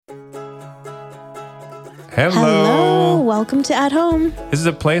Hello. Welcome to At Home. This is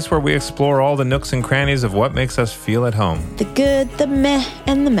a place where we explore all the nooks and crannies of what makes us feel at home. The good, the meh,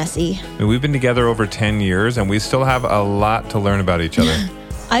 and the messy. We've been together over 10 years, and we still have a lot to learn about each other.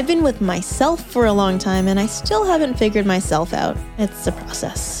 I've been with myself for a long time, and I still haven't figured myself out. It's a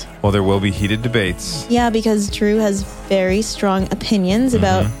process. Well, there will be heated debates. Yeah, because Drew has very strong opinions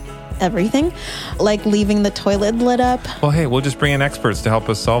about everything, like leaving the toilet lit up. Well, hey, we'll just bring in experts to help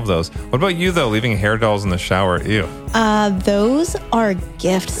us solve those. What about you, though, leaving hair dolls in the shower? Ew. Those are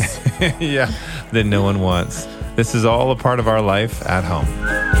gifts. Yeah, that no one wants. This is all a part of our life at home.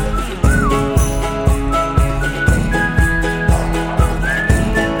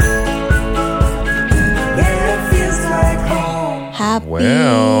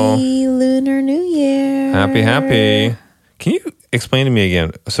 Happy Lunar New Year. Happy. Can you explain to me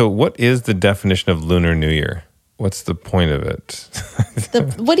again? So what is the definition of Lunar New Year? What's the point of it?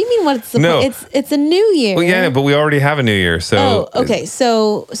 What do you mean what's the point? It's a new year. Well, yeah, but we already have a new year. So okay.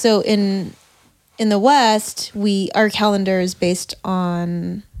 So in the West, our calendar is based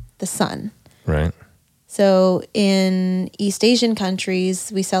on the sun. Right. So in East Asian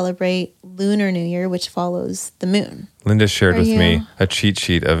countries, we celebrate Lunar New Year, which follows the moon. Linda shared with me a cheat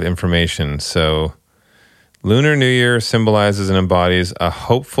sheet of information. So Lunar New Year symbolizes and embodies a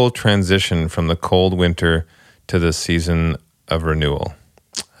hopeful transition from the cold winter to the season of renewal.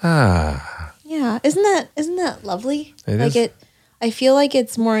 Yeah, isn't that lovely? It is. I feel like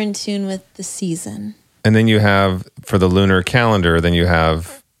it's more in tune with the season. And then you have, for the lunar calendar, then you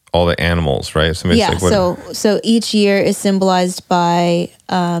have all the animals, right? So so each year is symbolized by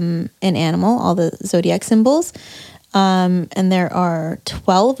an animal, all the zodiac symbols, and there are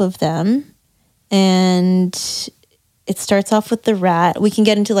 12 of them. And it starts off with the rat. We can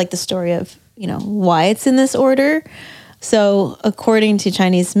get into like the story of, why it's in this order. So according to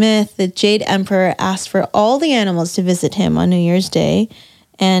Chinese myth, the Jade Emperor asked for all the animals to visit him on New Year's Day.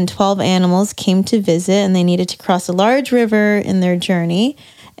 And 12 animals came to visit, and they needed to cross a large river in their journey.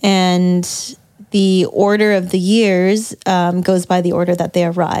 And the order of the years goes by the order that they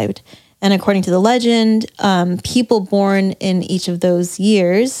arrived. And according to the legend, people born in each of those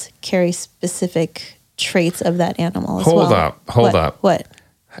years carry specific traits of that animal as well. Hold up. What?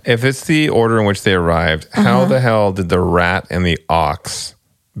 If it's the order in which they arrived, how the hell did the rat and the ox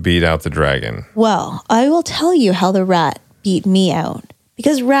beat out the dragon? Well, I will tell you how the rat beat me out.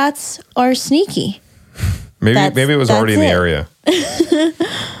 Because rats are sneaky. Maybe it was already in the area.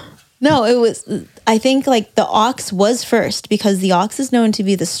 No, it was, I think like the ox was first because the ox is known to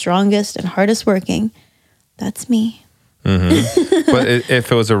be the strongest and hardest working. That's me. Mm-hmm. But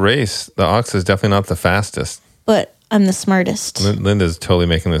if it was a race, the ox is definitely not the fastest. But I'm the smartest. Linda's totally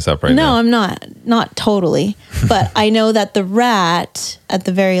making this up right now. No, I'm not. Not totally. But I know that the rat at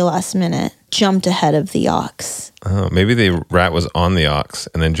the very last minute jumped ahead of the ox. Oh, maybe the rat was on the ox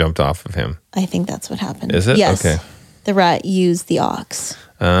and then jumped off of him. I think that's what happened. Is it? Yes. Okay. The rat used the ox.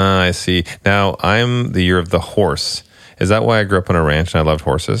 I see. Now, I'm the year of the horse. Is that why I grew up on a ranch and I loved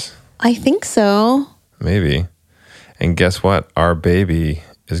horses? I think so. Maybe. And guess what? Our baby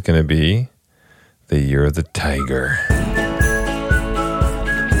is going to be the year of the tiger.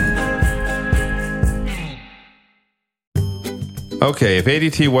 Okay, if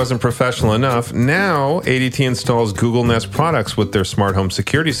ADT wasn't professional enough, now ADT installs Google Nest products with their smart home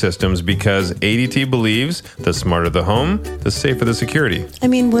security systems because ADT believes the smarter the home, the safer the security. I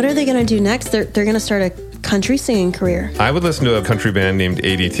mean, what are they going to do next? They're going to start a country singing career. I would listen to a country band named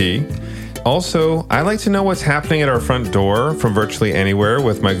ADT. Also, I like to know what's happening at our front door from virtually anywhere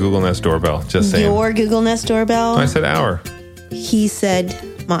with my Google Nest doorbell. Just saying. Your Google Nest doorbell? I said our. He said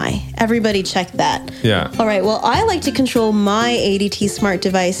my. Everybody check that. Yeah. All right, well, I like to control my ADT smart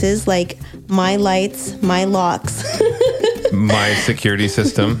devices like my lights, my locks. My security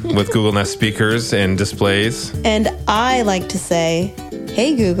system with Google Nest speakers and displays. And I like to say,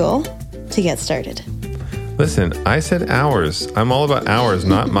 hey, Google, to get started. Listen, I said ours. I'm all about ours,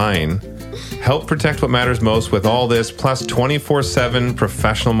 not mine. Help protect what matters most with all this, plus 24/7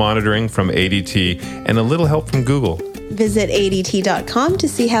 professional monitoring from ADT and a little help from Google. Visit ADT.com to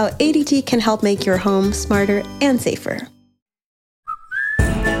see how ADT can help make your home smarter and safer.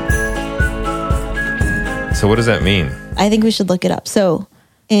 So what does that mean? I think we should look it up. So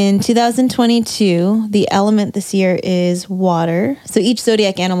in 2022, the element this year is water. So each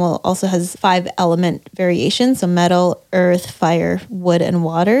zodiac animal also has 5 element variations. So metal, earth, fire, wood, and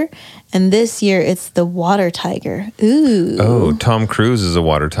water. And this year it's the water tiger. Ooh. Oh, Tom Cruise is a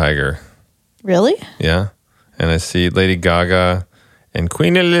water tiger. Really? Yeah. And I see Lady Gaga and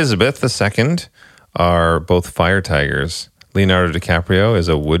Queen Elizabeth II are both fire tigers. Leonardo DiCaprio is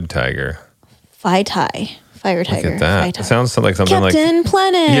a wood tiger. Phi-Tai. Fire tiger. Look at that. Phi-Tai. It sounds like something Captain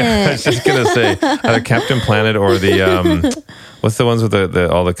Planet. Yeah, I was just going to say either Captain Planet or the, what's the ones with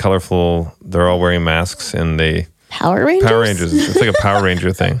all the colorful, they're all wearing masks and they... Power Rangers? Power Rangers. It's like a Power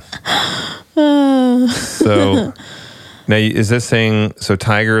Ranger thing. So now is this saying, so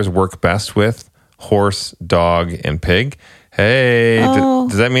tigers work best with horse, dog, and pig? Hey,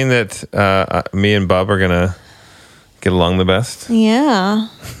 does that mean that me and Bub are going to get along the best? Yeah.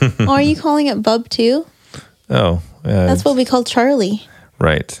 Oh, are you calling it Bub too? Oh. That's what we call Charlie.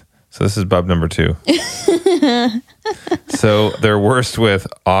 Right. So this is Bub number 2. So they're worst with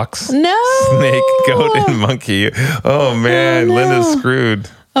ox, snake, goat, and monkey. Oh, man. no. Linda's screwed.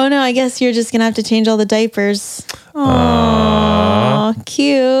 Oh, no. I guess you're just going to have to change all the diapers. Aww,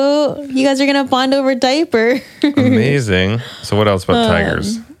 cute. You guys are going to bond over diaper. Amazing. So what else about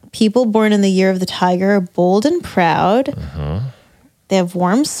tigers? People born in the year of the tiger are bold and proud. They have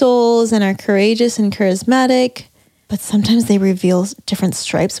warm souls and are courageous and charismatic. But sometimes they reveal different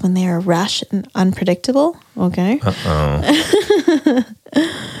stripes when they are rash and unpredictable. Okay.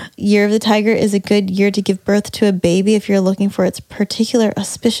 Year of the tiger is a good year to give birth to a baby if you're looking for its particular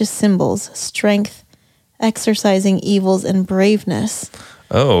auspicious symbols, strength, exorcising evils, and braveness.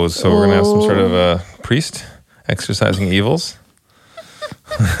 Oh, so we're going to have some sort of a priest exercising evils?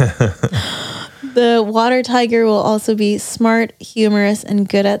 The water tiger will also be smart, humorous, and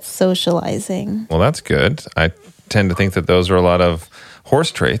good at socializing. Well, that's good. I tend to think that those are a lot of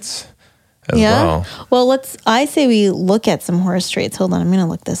horse traits as well. Well, I say we look at some horse traits. Hold on, I'm going to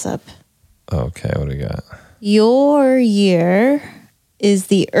look this up. Okay, what do we got? Your year is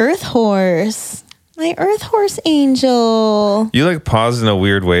the Earth Horse. My Earth Horse angel. You like paused in a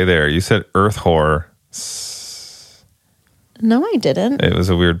weird way there. You said earth whore. No, I didn't. It was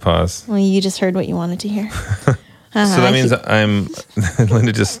a weird pause. Well, you just heard what you wanted to hear. So that means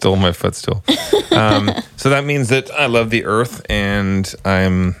Linda just stole my footstool. So that means that I love the earth and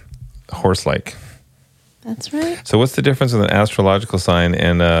I'm horse-like. That's right. So what's the difference with an astrological sign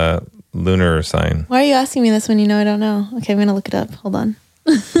and a lunar sign? Why are you asking me this when you know I don't know? Okay, I'm going to look it up. Hold on.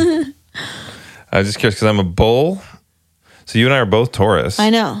 I was just curious because I'm a bull. So you and I are both Taurus. I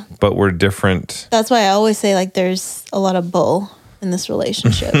know. But we're different. That's why I always say like there's a lot of bull in this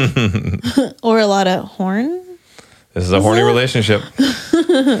relationship. Or a lot of horn. This is a horny relationship.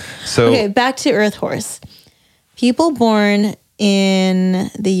 So okay, back to Earth Horse. People born in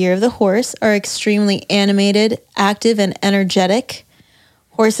the year of the horse are extremely animated, active, and energetic.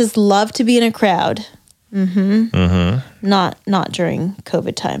 Horses love to be in a crowd. Not during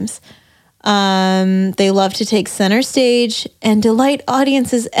COVID times. They love to take center stage and delight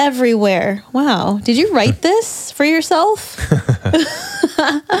audiences everywhere. Wow. Did you write this for yourself?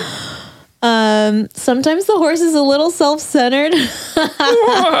 Sometimes the horse is a little self-centered.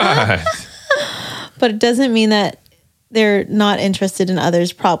 what? But it doesn't mean that they're not interested in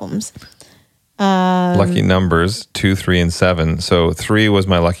others' problems. Lucky numbers 2, 3, and 7. So 3 was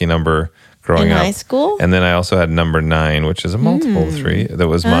my lucky number growing in up. high school? And then I also had number 9, which is a multiple of 3. That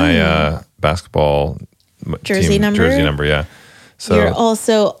was my basketball Jersey team number? jersey number, yeah. So You're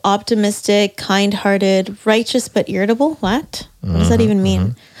also optimistic, kind-hearted, righteous but irritable. What? What does that even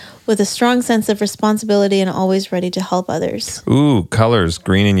mean? With a strong sense of responsibility and always ready to help others. Ooh, colors,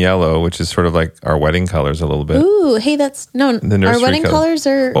 green and yellow, which is sort of like our wedding colors a little bit. Ooh, hey, our nursery wedding colors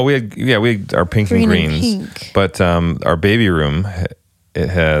are Well, we had our pink green and and greens. pink. But our baby room, it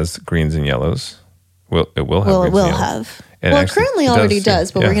has greens and yellows. Well, it will have. Well, it greens will and yellows. have. And Well, actually, it currently it already does, yeah.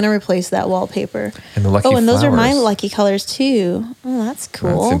 does, but Yeah. we're going to replace that wallpaper. And the lucky and those are my flowers. lucky colors too. Oh, that's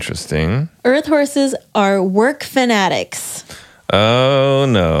cool. That's interesting. Earth horses are work fanatics, Oh,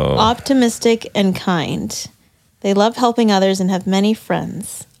 no. optimistic and kind. They love helping others and have many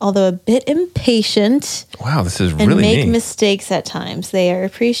friends. Although a bit impatient Wow, this is and really make neat. mistakes at times, they are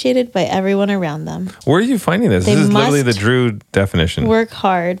appreciated by everyone around them. Where are you finding this? They This is literally the must Drew definition. Work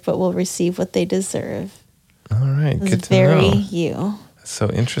hard, but will receive what they deserve. All right, It's good to very know. you. That's so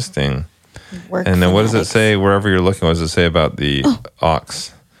interesting. Work And then what does it fanatics. say, wherever you're looking, what does it say about the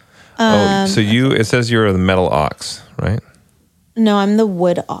ox? So it says you're the metal ox, right? No, I'm the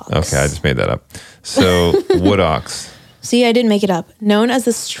wood ox. Okay, I just made that up. So wood ox. See, I didn't make it up. Known as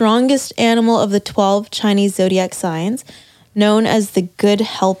the strongest animal of the 12 Chinese zodiac signs, known as the good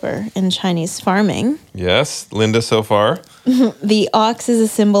helper in Chinese farming. Yes, Linda so far. The ox is a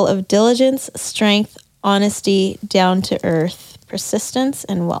symbol of diligence, strength, honesty, down to earth, persistence,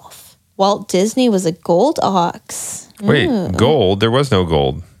 and wealth. Walt Disney was a gold ox. Wait, gold? There was no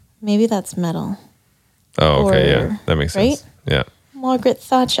gold. Maybe that's metal. Oh, okay, Or- yeah. That makes right? sense. Yeah. Margaret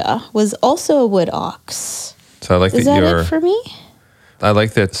Thatcher was also a wood ox. So I like Is that that you're... it for me? I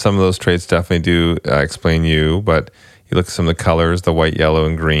like that some of those traits definitely do explain you, but you look at some of the colors, the white, yellow,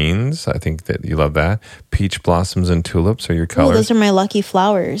 and greens. I think that you love that. Peach blossoms and tulips are your colors. Oh, those are my lucky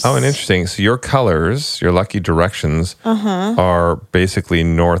flowers. Oh, and interesting. So your colors, your lucky directions are basically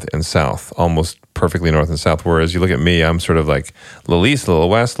north and south, almost perfectly north and south. Whereas you look at me, I'm sort of like a little east, a little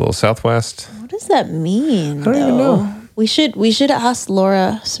west, a little southwest. What does that mean? I don't even know. We should ask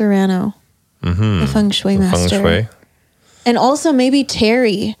Laura Serrano, the feng shui master. Feng shui. And also maybe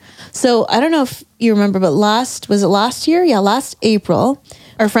Terry. So I don't know if you remember, but last year? Yeah, last April,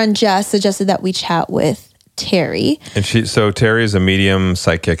 our friend Jess suggested that we chat with Terry. And Terry is a medium,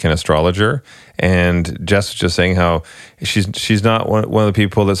 psychic, and astrologer. And Jess was just saying how she's not one of the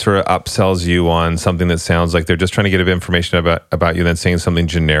people that sort of upsells you on something that sounds like they're just trying to get a bit of information about you, then saying something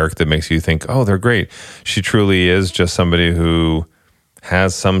generic that makes you think, oh, they're great. She truly is just somebody who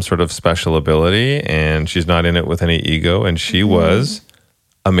has some sort of special ability, and she's not in it with any ego, and she was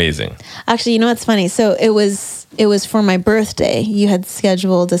amazing. Actually, you know what's funny? So it was for my birthday. You had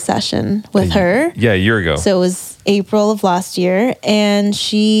scheduled a session with her. Yeah, a year ago. So it was April of last year, and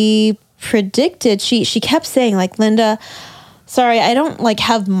she predicted, she kept saying, like, Linda, sorry, I don't like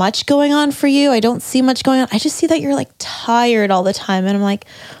have much going on for you. I don't see much going on. I just see that you're like tired all the time. And I'm like,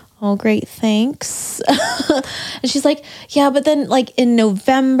 oh, great, thanks. And she's like, yeah, but then like in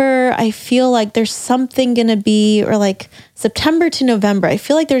November, I feel like there's something going to be, or like September to November, I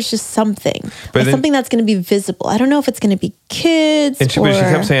feel like there's just something, like something that's going to be visible. I don't know if it's going to be kids. But she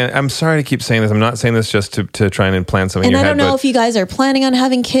kept saying, I'm sorry to keep saying this. I'm not saying this just to try and implant something in your head. And I don't know if you guys are planning on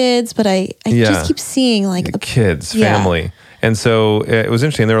having kids, but I just keep seeing like kids, family. And so it was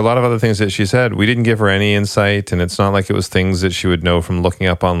interesting. There were a lot of other things that she said. We didn't give her any insight, and it's not like it was things that she would know from looking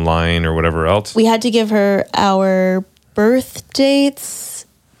up online or whatever else. We had to give her our birth dates,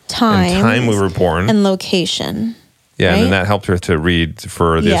 time we were born, and location. Yeah, right? and then that helped her to read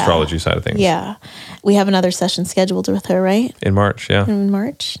for the astrology side of things. Yeah. We have another session scheduled with her, right? In March, yeah. In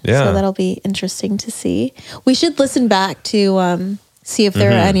March. Yeah. So that'll be interesting to see. We should listen back to see if there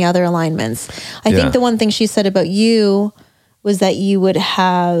are any other alignments. I think the one thing she said about you was that you would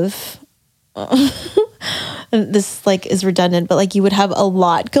have, this like is redundant, but like you would have a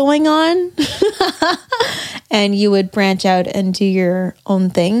lot going on and you would branch out and do your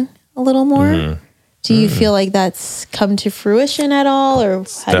own thing a little more. Do you feel like that's come to fruition at all, or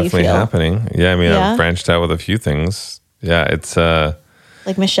how do you feel? Definitely happening. Yeah, I mean, I've branched out with a few things. Yeah, it's...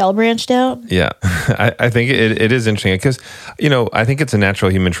 like Michelle branched out? Yeah, I think it is interesting because, I think it's a natural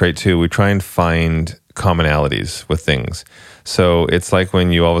human trait too. We try and find commonalities with things. So it's like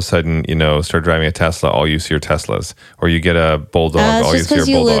when you all of a sudden, start driving a Tesla, all you see are Teslas, or you get a bulldog, all you see are bulldogs.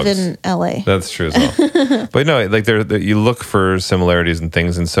 You live in LA. That's true as well. But no, like you look for similarities and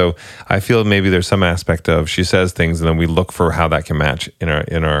things, and so I feel maybe there's some aspect of she says things, and then we look for how that can match in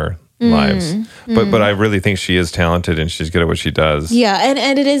our lives. But I really think she is talented and she's good at what she does. Yeah,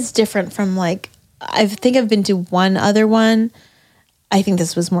 and it is different from like, I think I've been to one other one. I think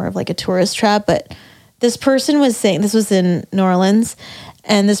this was more of like a tourist trap, but this person was saying, this was in New Orleans,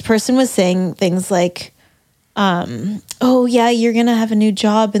 and this person was saying things like, oh yeah, you're going to have a new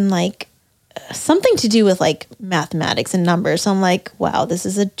job in like something to do with like mathematics and numbers. So I'm like, wow, this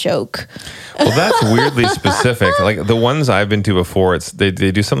is a joke. Well, that's weirdly specific. Like the ones I've been to before, they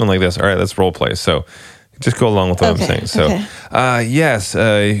do something like this. All right, let's role play. So just go along with what I'm saying. So yes,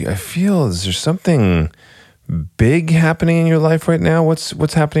 I feel is there something big happening in your life right now?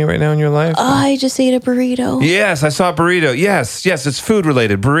 What's happening right now in your life? I just ate a burrito. Yes, I saw a burrito. Yes, it's food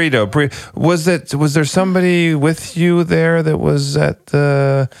related. Burrito. Was there somebody with you there that was at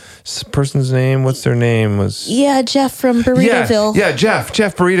the person's name? What's their name? Jeff from Burritoville. Yeah, Jeff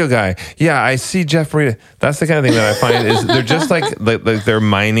Burrito guy. Yeah, I see Jeff Burrito. That's the kind of thing that I find is they're just like they're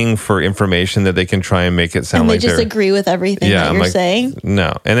mining for information that they can try and make it sound like they just agree with everything that you're saying.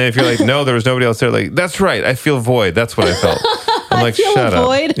 No, and then if you're like, no, there was nobody else there. Like, that's right. I feel void. That's what I felt. I'm like, shut up.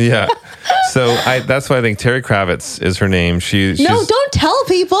 Void. Yeah. So that's why I think Terry Kravitz is her name. She's don't tell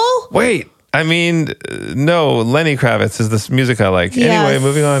people. Wait. I mean, no, Lenny Kravitz is this music I like. Yes. Anyway,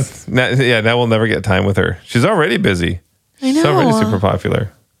 moving on. Now we'll never get time with her. She's already busy. I know. She's already super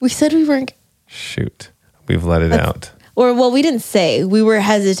popular. We said we weren't. Shoot. We've let it out. We didn't say. We were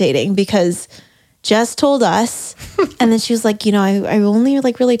hesitating because Jess told us, and then she was like, I only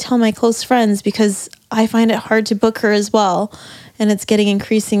like really tell my close friends because I find it hard to book her as well. And it's getting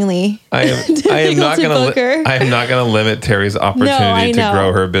increasingly I am not going to limit Terry's opportunity to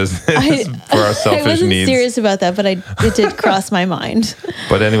grow her business for our selfish needs. I wasn't serious about that, but it did cross my mind.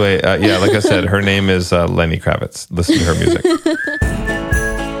 But anyway, like I said, her name is Lenny Kravitz. Listen to her music.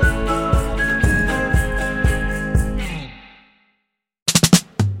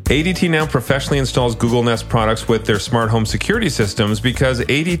 ADT now professionally installs Google Nest products with their smart home security systems because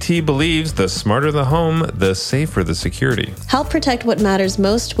ADT believes the smarter the home, the safer the security. Help protect what matters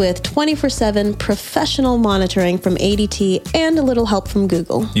most with 24/7 professional monitoring from ADT and a little help from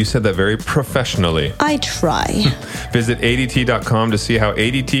Google. You said that very professionally. I try. Visit ADT.com to see how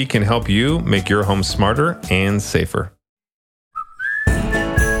ADT can help you make your home smarter and safer.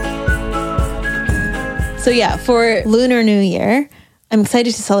 So yeah, for Lunar New Year, I'm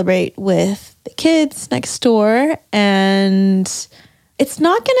excited to celebrate with the kids next door. And it's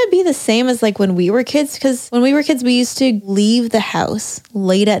not going to be the same as like when we were kids, because when we were kids, we used to leave the house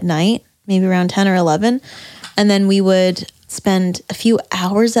late at night, maybe around 10 or 11. And then we would spend a few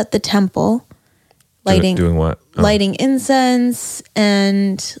hours at the temple lighting, Doing what? Oh. lighting incense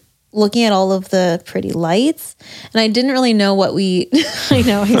and looking at all of the pretty lights. And I didn't really know what we, I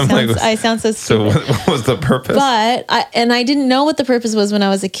know, I sound so stupid. So what was the purpose? But I didn't know what the purpose was when I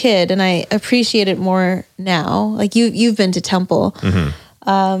was a kid, and I appreciate it more now. Like you've been to temple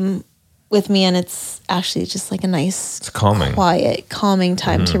with me, and it's actually just like a nice, It's calming. quiet, calming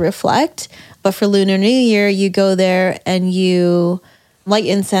time to reflect. But for Lunar New Year, you go there and you light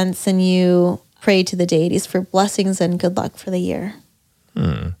incense and you pray to the deities for blessings and good luck for the year.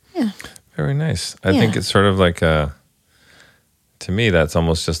 Yeah. Very nice. I think it's sort of like to me, that's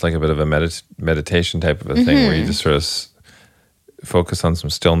almost just like a bit of a meditation type of a thing where you just sort of focus on some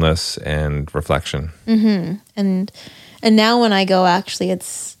stillness and reflection. And now when I go, actually,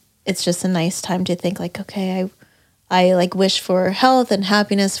 it's just a nice time to think like, okay, I like wish for health and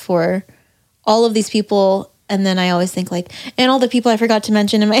happiness for all of these people. And then I always think like, and all the people I forgot to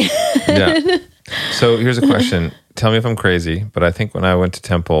mention in my head. Yeah. So here's a question. Tell me if I'm crazy, but I think when I went to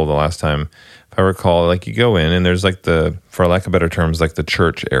temple the last time, if I recall, like you go in and there's like for lack of better terms, like the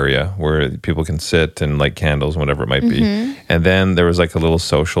church area where people can sit and light candles, whatever it might be. And then there was like a little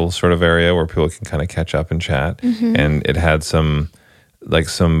social sort of area where people can kind of catch up and chat. And it had some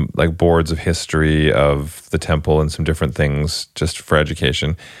boards of history of the temple and some different things just for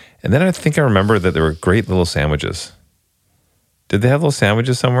education. And then I think I remember that there were great little sandwiches. Did they have little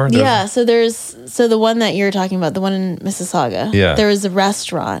sandwiches somewhere? Yeah, so the one that you're talking about, the one in Mississauga. Yeah. There was a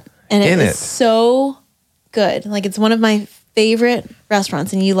restaurant, and it was so good. Like it's one of my favorite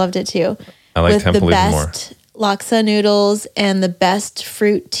restaurants, and you loved it too. I like with temple the even more. best laksa noodles and the best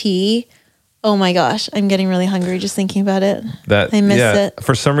fruit tea. Oh my gosh, I'm getting really hungry just thinking about it. I miss it.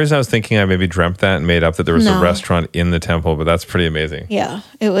 For some reason, I was thinking I maybe dreamt that and made up that there was a No. restaurant in the temple, but that's pretty amazing. Yeah,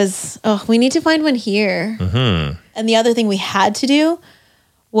 it was. Oh, we need to find one here. And the other thing we had to do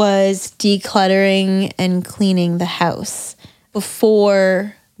was decluttering and cleaning the house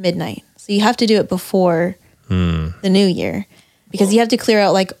before midnight. So you have to do it before the new year because you have to clear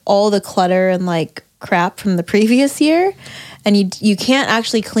out like all the clutter and like crap from the previous year. And you can't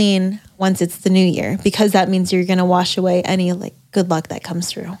actually clean once it's the new year because that means you're going to wash away any like good luck that comes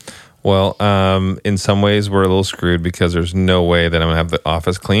through. Well, in some ways, we're a little screwed because there's no way that I'm going to have the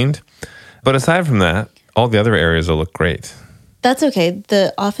office cleaned. But aside from that, all the other areas will look great. That's okay.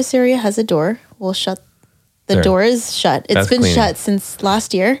 The office area has a door. We'll shut. The There. door is shut. It's That's been cleaning. shut since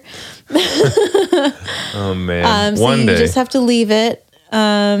last year. Oh, man. So One you day. just have to leave it.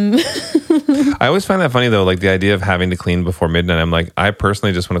 I always find that funny, though, like the idea of having to clean before midnight. I'm like, I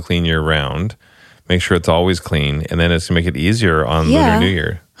personally just want to clean year round, make sure it's always clean, and then it's going to make it easier on Yeah. Lunar New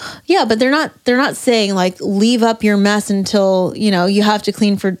Year. Yeah, but they're not saying like leave up your mess until, you have to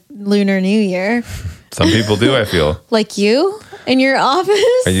clean for Lunar New Year. Some people do, I feel. Like you in your office.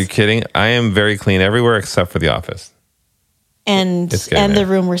 Are you kidding? I am very clean everywhere except for the office. And It's getting the there.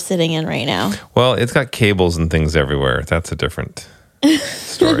 room we're sitting in right now. Well, it's got cables and things everywhere. That's a different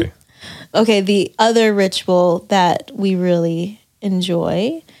story. Okay, the other ritual that we really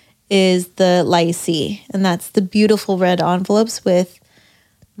enjoy is the lycee, and that's the beautiful red envelopes with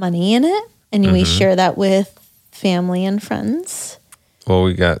money in it, and we share that with family and friends. Well,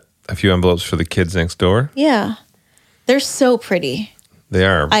 we got a few envelopes for the kids next door. Yeah, they're so pretty. They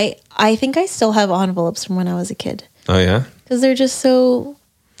are. I think I still have envelopes from when I was a kid Oh, yeah? because they're just so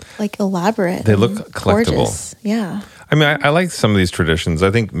like elaborate. They and look collectible. gorgeous. Yeah. I mean, I like some of these traditions.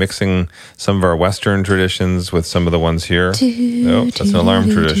 I think mixing some of our Western traditions with some of the ones here. Oh, that's an alarm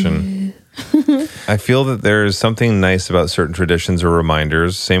tradition. I feel that there's something nice about certain traditions or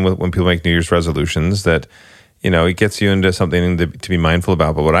reminders. Same with when people make New Year's resolutions that, it gets you into something to be mindful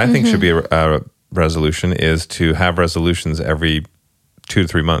about. But what I think should be a resolution is to have resolutions every 2 to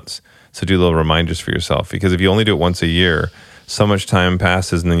 3 months. So do little reminders for yourself. Because if you only do it once a year, so much time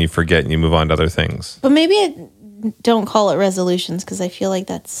passes and then you forget and you move on to other things. But maybe don't call it resolutions because I feel like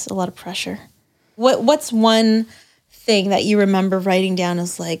that's a lot of pressure. What's one thing that you remember writing down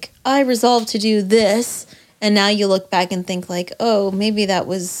as like, I resolved to do this. And now you look back and think like, oh, maybe that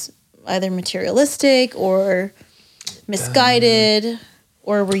was either materialistic or misguided,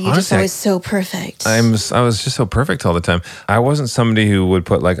 or were you honestly, just always so perfect? I was just so perfect all the time. I wasn't somebody who would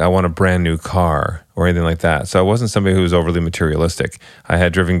put like, I want a brand new car or anything like that. So I wasn't somebody who was overly materialistic. I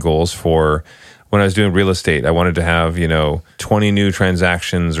had driven goals for when I was doing real estate. I wanted to have, 20 new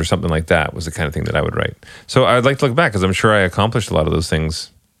transactions or something like that was the kind of thing that I would write. So I'd like to look back because I'm sure I accomplished a lot of those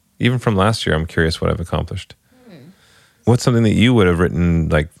things. Even from last year, I'm curious what I've accomplished. What's something that you would have written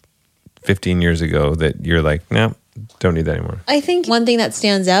like 15 years ago that you're like, no, don't need that anymore? I think one thing that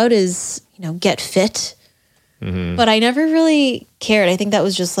stands out is, get fit. Mm-hmm. But I never really cared. I think that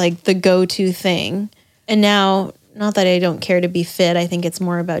was just like the go-to thing. And now, not that I don't care to be fit, I think it's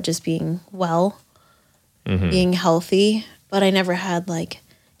more about just being well, being healthy. But I never had like,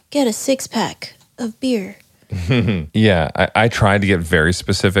 get a 6-pack of beer. Yeah, I tried to get very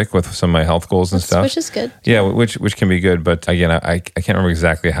specific with some of my health goals and stuff, Which is good. Yeah, which can be good, but again, I can't remember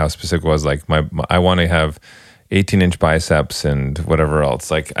exactly how specific it was. Like I want to have 18-inch biceps and whatever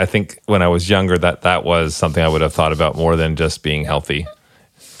else. Like I think when I was younger, that was something I would have thought about more than just being healthy,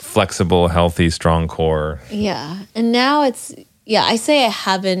 flexible, healthy, strong core. Yeah, and now I say I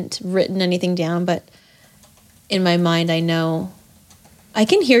haven't written anything down, but in my mind, I know. I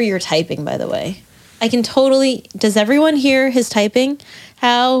can hear your typing, by the way. I can totally. Does everyone hear his typing?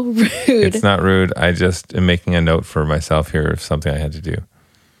 How rude. It's not rude. I just am making a note for myself here of something I had to do.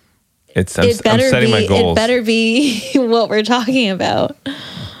 I'm setting my goals. It better be what we're talking about.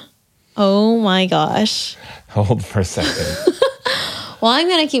 Oh my gosh. Hold for a second. Well, I'm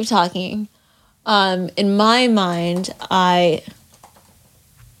going to keep talking. In my mind, I'm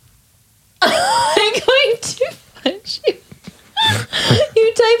going to punch you.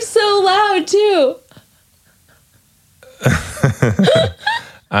 You type so loud, too.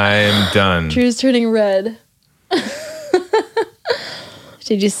 I'm done. Drew's turning red.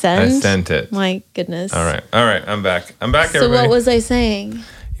 Did you send? I sent it. My goodness. All right. I'm back. So everybody. what was I saying?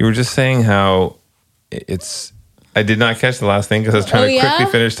 You were just saying how I did not catch the last thing because I was trying to quickly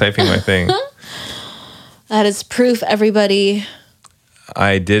finish typing my thing. That is proof, everybody.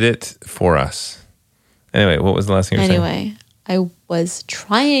 I did it for us. Anyway, what was the last thing you were saying? Anyway, I was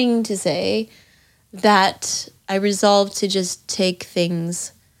trying to say that I resolved to just take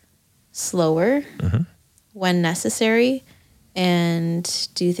things slower when necessary and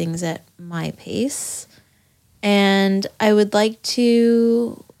do things at my pace. And I would like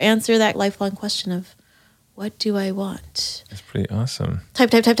to answer that lifelong question of, what do I want? That's pretty awesome.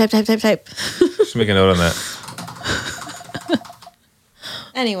 Type. Just make a note on that.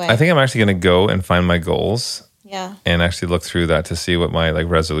 Anyway. I think I'm actually going to go and find my goals. Yeah. And actually look through that to see what my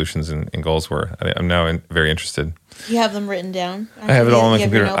resolutions and goals were. I'm now very interested. You have them written down? I have it all on my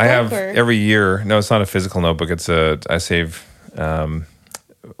computer. I have or? every year. No, it's not a physical notebook. I save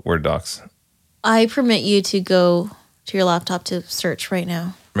Word docs. I permit you to go to your laptop to search right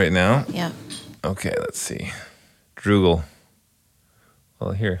now. Right now? Yeah. Okay, let's see. Droogle.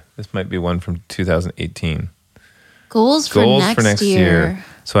 Well, here. This might be one from 2018. Goals for next year.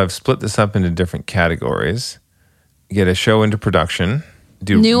 So I've split this up into different categories. Get a show into production.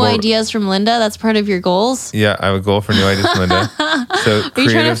 Do new ideas from Linda. That's part of your goals. Yeah, I have a goal for new ideas from Linda. So are you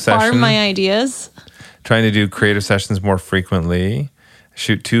trying to farm my ideas? Trying to do creative sessions more frequently.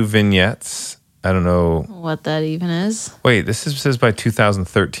 Shoot 2 vignettes. I don't know what that even is. Wait, says by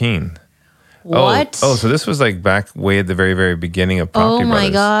 2013. What? Oh, so this was like back way at the very, very beginning of Property Brothers. Oh my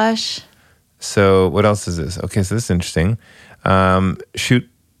gosh. So what else is this? Okay, so this is interesting. Shoot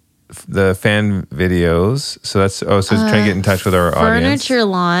the fan videos. So that's so it's trying to get in touch with our audience. Furniture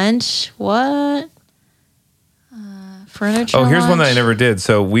launch. What? Furniture launch. Oh, here's one that I never did.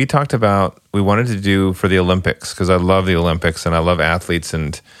 So we talked about we wanted to do for the Olympics because I love the Olympics and I love athletes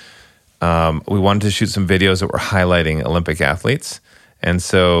and we wanted to shoot some videos that were highlighting Olympic athletes. And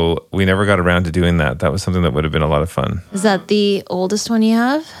so we never got around to doing that. That was something that would have been a lot of fun. Is that the oldest one you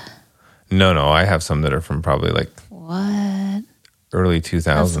have? No. I have some that are from probably like what? Early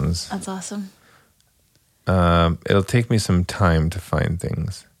 2000s. That's awesome. It'll take me some time to find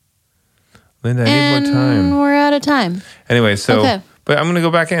things. Linda, I need more time. We're out of time. Anyway, so, okay. But I'm going to go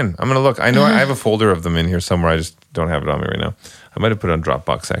back in. I'm going to look. I know I have a folder of them in here somewhere. I just don't have it on me right now. I might have put it on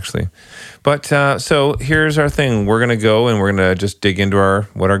Dropbox, actually. But so here's our thing. We're going to go and we're going to just dig into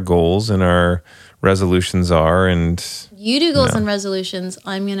what our goals and our resolutions are. And you do goals and resolutions.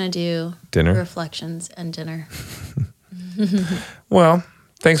 I'm going to do dinner, reflections, and dinner. Well,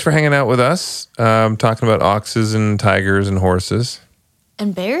 thanks for hanging out with us. Talking about oxes and tigers and horses.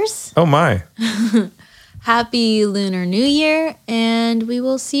 And bears? Oh, my. Happy Lunar New Year, and we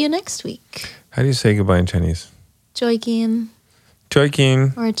will see you next week. How do you say goodbye in Chinese? 再见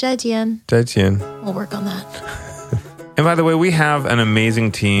Joikin. or 再见. 再见. We'll work on that. And by the way, we have an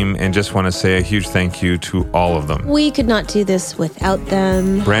amazing team and just want to say a huge thank you to all of them. We could not do this without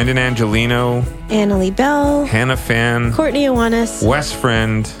them. Brandon Angelino, Annalie Bell, Hannah Fan, Courtney Iwanis, Wes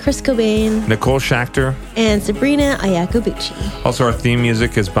Friend, Chris Cobain, Nicole Schachter. and Sabrina Ayakobuchi. Also, our theme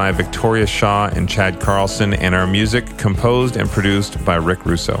music is by Victoria Shaw and Chad Carlson, and our music composed and produced by Rick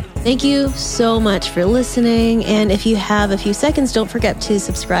Russo. Thank you so much for listening. And if you have a few seconds, don't forget to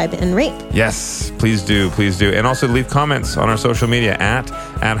subscribe and rate. Yes, please do, please do. And also leave comments on our social media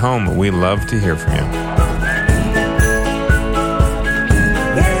at home. We love to hear from you.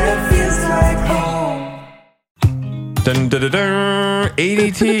 Dun, dun, dun, dun.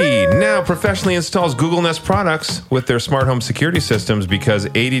 ADT now professionally installs Google Nest products with their smart home security systems because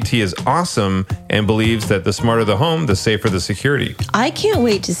ADT is awesome and believes that the smarter the home, the safer the security. I can't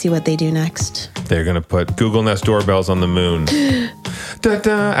wait to see what they do next. They're going to put Google Nest doorbells on the moon.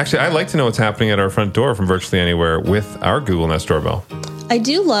 Da-da. Actually, I'd like to know what's happening at our front door from virtually anywhere with our Google Nest doorbell. I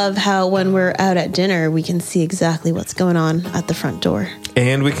do love how when we're out at dinner, we can see exactly what's going on at the front door.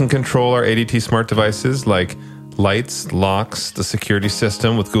 And we can control our ADT smart devices like lights, locks, the security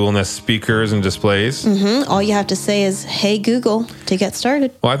system with Google Nest speakers and displays. All you have to say is, "Hey Google," to get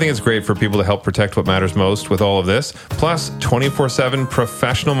started. Well, I think it's great for people to help protect what matters most with all of this. Plus, 24/7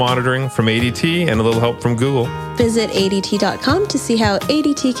 professional monitoring from ADT and a little help from Google. Visit ADT.com to see how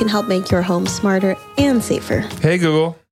ADT can help make your home smarter and safer. Hey, Google.